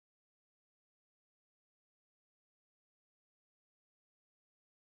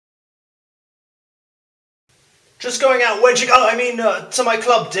Just going out wedging. Oh, I mean, to my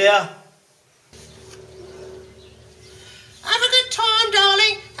club, dear. Have a good time,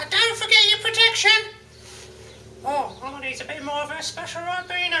 darling, and don't forget your protection. Oh, I'm gonna need a bit more of a special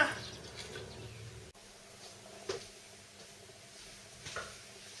Ribena.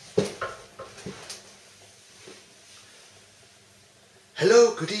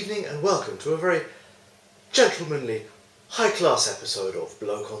 Hello, good evening, and welcome to a very gentlemanly, high-class episode of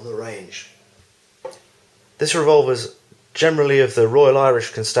Bloke on the Range. This revolver's generally of the Royal Irish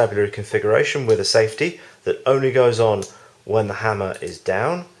Constabulary configuration with a safety that only goes on when the hammer is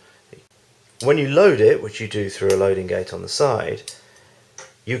down. When you load it, which you do through a loading gate on the side,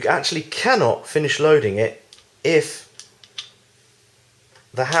 you actually cannot finish loading it if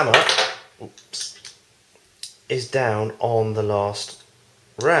the hammer is down on the last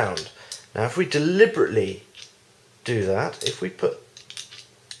round. Now if we deliberately do that, if we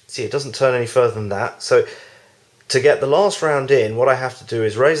see, it doesn't turn any further than that, so to get the last round in, what I have to do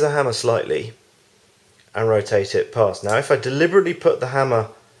is raise the hammer slightly and rotate it past. Now if I deliberately put the hammer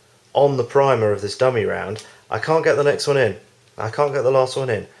on the primer of this dummy round, I can't get the next one in. I can't get the last one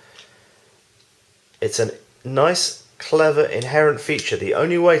in. It's a nice, clever, inherent feature. The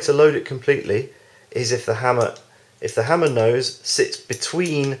only way to load it completely is if the hammer nose sits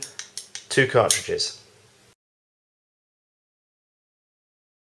between two cartridges.